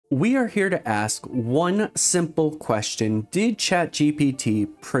We are here to ask one simple question. Did ChatGPT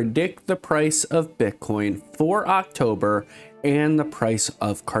predict the price of Bitcoin for October and the price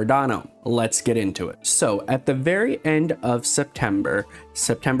of Cardano? Let's get into it. So at the very end of September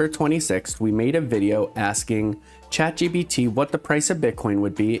 26th, we made a video asking ChatGPT what the price of Bitcoin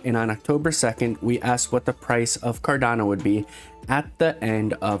would be. And on October 2nd, we asked what the price of Cardano would be at the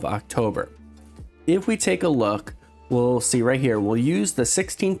end of October. If we take a look, we'll see right here, we'll use the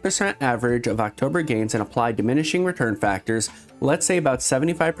 16% average of October gains and apply diminishing return factors. Let's say about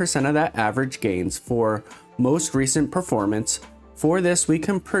 75% of that average gains for most recent performance. For this, we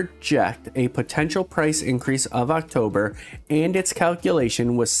can project a potential price increase of October, and its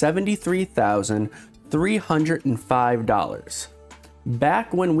calculation was $73,305.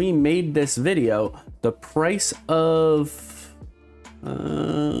 Back when we made this video, the price of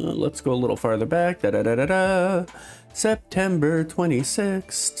let's go a little farther back. September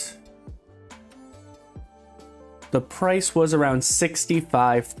 26th. The price was around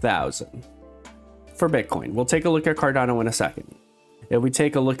 65,000 for Bitcoin. We'll take a look at Cardano in a second. If we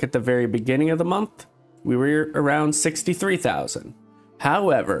take a look at the very beginning of the month, we were around 63,000.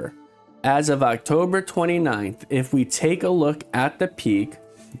 However, as of October 29th, if we take a look at the peak,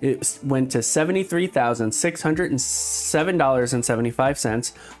 it went to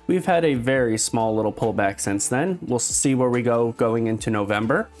 $73,607.75. We've had a very small little pullback since then. We'll see where we go going into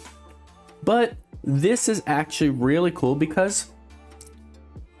November. But this is actually really cool because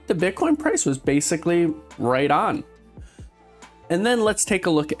the Bitcoin price was basically right on. And then let's take a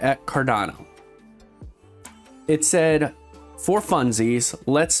look at Cardano. It said, for funsies,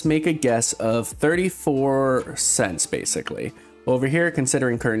 let's make a guess of 34 cents basically. Over here,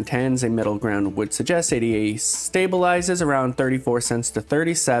 considering current trends, a middle ground would suggest ADA stabilizes around 34 cents to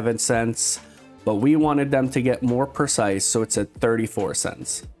 37 cents, but we wanted them to get more precise, so it's at 34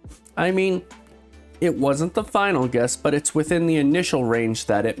 cents. I mean, it wasn't the final guess, but it's within the initial range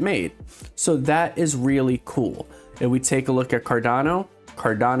that it made. So that is really cool. If we take a look at Cardano,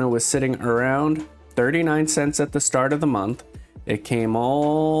 Cardano was sitting around 39 cents at the start of the month. It came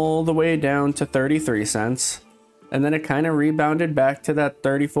all the way down to 33 cents. And then it kind of rebounded back to that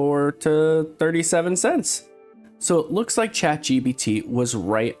 34 to 37 cents. So it looks like ChatGPT was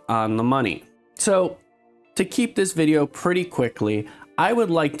right on the money. So to keep this video pretty quickly, I would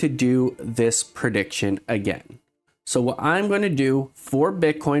like to do this prediction again. So what I'm going to do for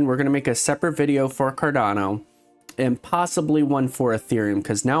Bitcoin, we're going to make a separate video for Cardano and possibly one for Ethereum,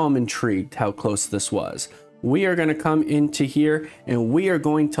 because now I'm intrigued how close this was. We are going to come into here and we are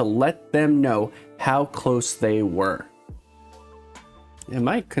going to let them know how close they were. Am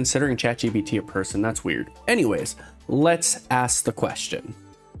I considering ChatGPT a person? That's weird. Anyways, let's ask the question.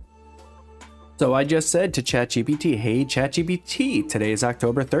 So I just said to ChatGPT, hey ChatGPT, today is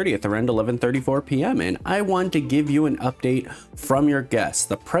October 30th around 11:34 p.m. and I want to give you an update from your guest.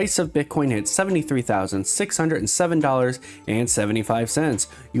 The price of Bitcoin hit $73,607.75.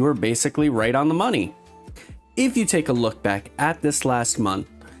 You were basically right on the money. If you take a look back at this last month,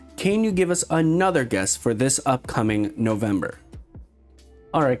 can you give us another guess for this upcoming November?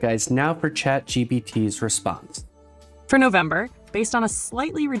 All right, guys, now for ChatGPT's response. For November, based on a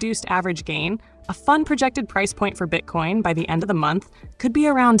slightly reduced average gain, a fun projected price point for Bitcoin by the end of the month could be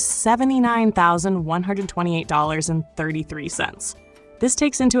around $79,128.33. This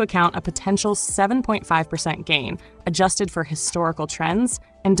takes into account a potential 7.5% gain, adjusted for historical trends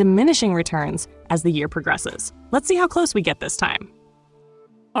and diminishing returns as the year progresses. Let's see how close we get this time.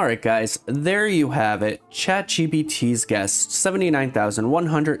 All right, guys, there you have it. ChatGPT's guess,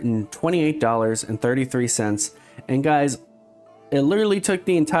 $79,128.33. And guys, it literally took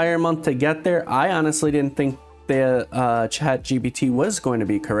the entire month to get there. I honestly didn't think the ChatGPT was going to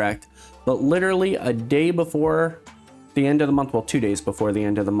be correct, but literally a day before the end of the month, well, 2 days before the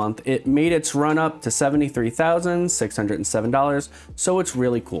end of the month, it made its run up to $73,607. So it's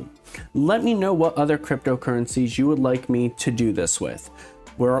really cool. Let me know what other cryptocurrencies you would like me to do this with.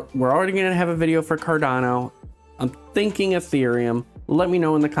 We're already going to have a video for Cardano. I'm thinking Ethereum. Let me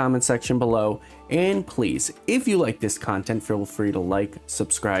know in the comment section below. And please, if you like this content, feel free to like,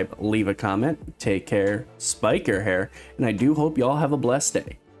 subscribe, leave a comment. Take care, spike your hair, and I do hope y'all have a blessed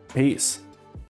day. Peace.